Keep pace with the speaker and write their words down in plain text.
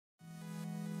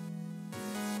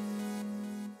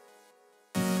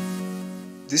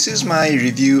This is my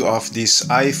review of this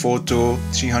iPhoto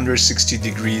 360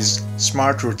 degrees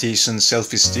smart rotation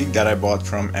selfie stick that I bought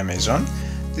from Amazon.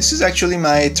 This is actually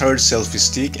my third selfie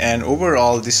stick and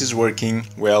overall this is working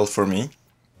well for me.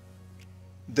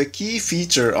 The key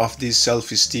feature of this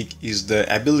selfie stick is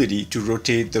the ability to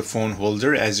rotate the phone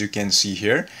holder, as you can see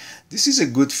here. This is a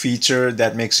good feature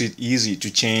that makes it easy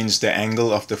to change the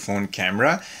angle of the phone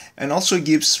camera and also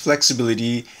gives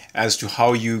flexibility as to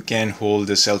how you can hold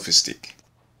the selfie stick.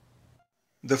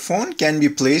 The phone can be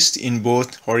placed in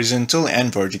both horizontal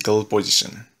and vertical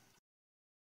position.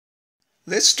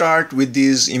 Let's start with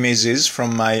these images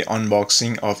from my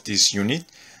unboxing of this unit.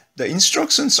 The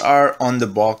instructions are on the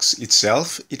box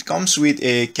itself. It comes with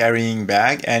a carrying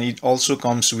bag and it also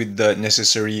comes with the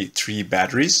necessary 3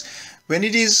 batteries. When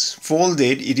it is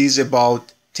folded, it is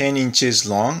about 10 inches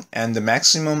long and the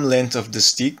maximum length of the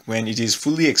stick when it is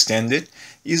fully extended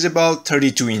is about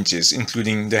 32 inches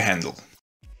including the handle.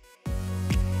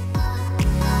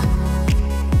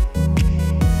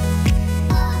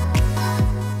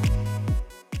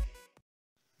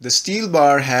 The steel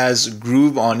bar has a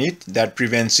groove on it that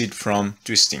prevents it from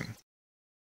twisting.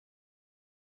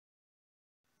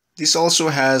 This also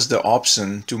has the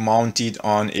option to mount it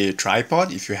on a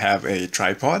tripod if you have a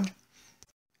tripod.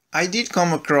 I did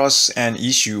come across an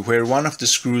issue where one of the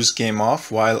screws came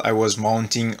off while I was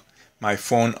mounting my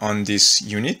phone on this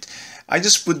unit. I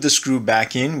just put the screw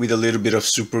back in with a little bit of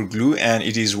super glue and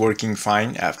it is working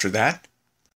fine after that.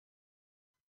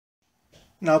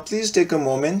 Now please take a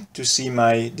moment to see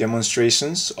my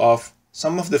demonstrations of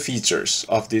some of the features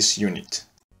of this unit.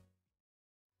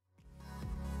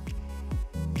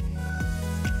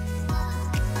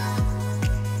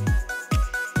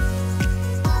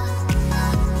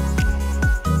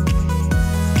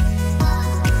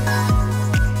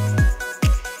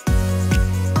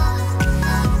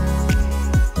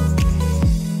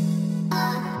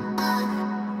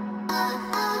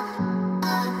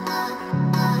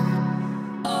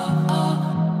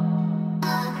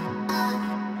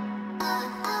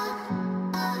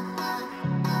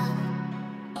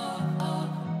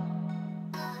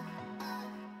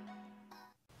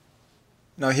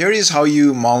 Now here is how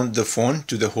you mount the phone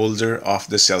to the holder of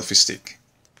the selfie stick.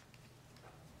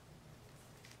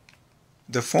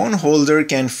 The phone holder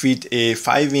can fit a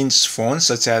 5-inch phone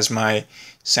such as my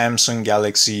Samsung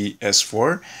Galaxy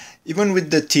S4. Even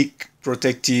with the thick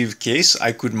protective case,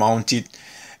 I could mount it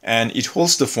and it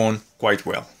holds the phone quite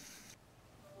well.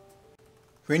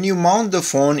 When you mount the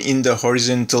phone in the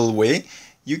horizontal way,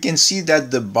 you can see that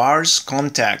the bars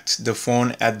contact the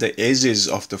phone at the edges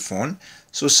of the phone.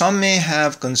 So some may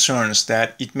have concerns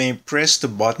that it may press the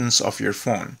buttons of your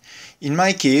phone. In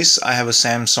my case, I have a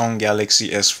Samsung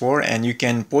Galaxy S4 and you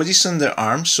can position the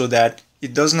arm so that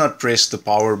it does not press the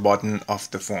power button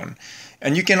of the phone.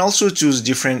 And you can also choose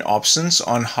different options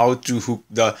on how to hook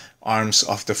the arms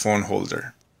of the phone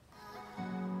holder.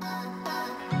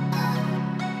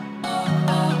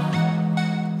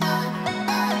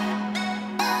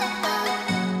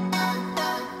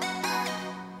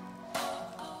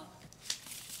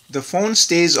 The phone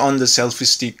stays on the selfie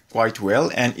stick quite well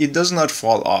and it does not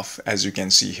fall off, as you can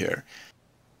see here.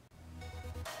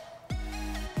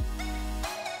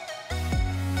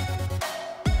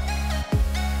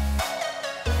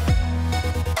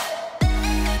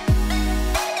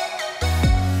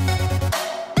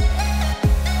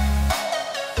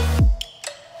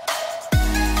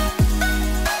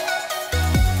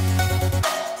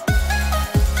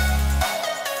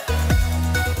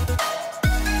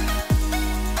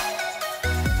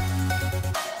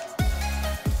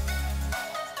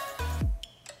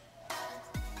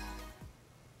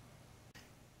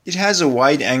 It has a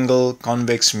wide-angle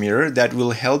convex mirror that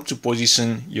will help to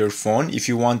position your phone if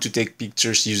you want to take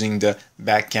pictures using the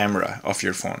back camera of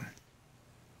your phone.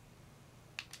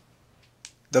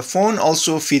 The phone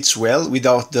also fits well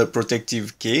without the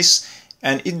protective case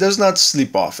and it does not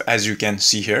slip off, as you can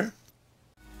see here.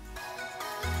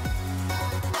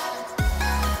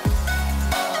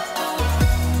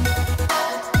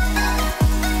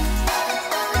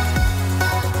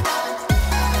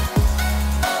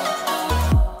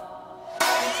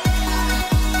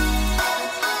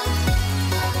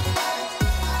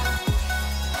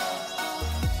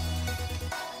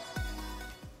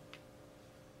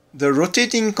 The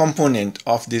rotating component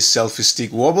of this selfie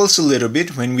stick wobbles a little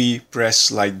bit when we press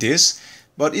like this,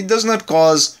 but it does not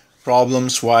cause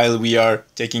problems while we are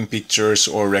taking pictures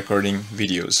or recording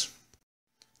videos.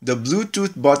 The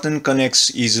Bluetooth button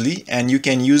connects easily and you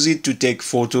can use it to take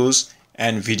photos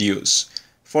and videos.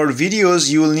 For videos,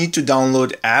 you will need to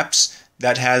download apps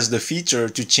that has the feature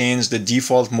to change the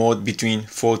default mode between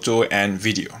photo and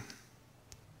video.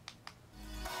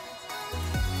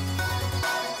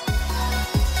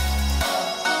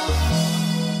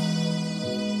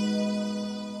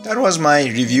 That was my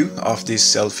review of this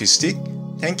selfie stick.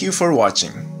 Thank you for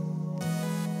watching.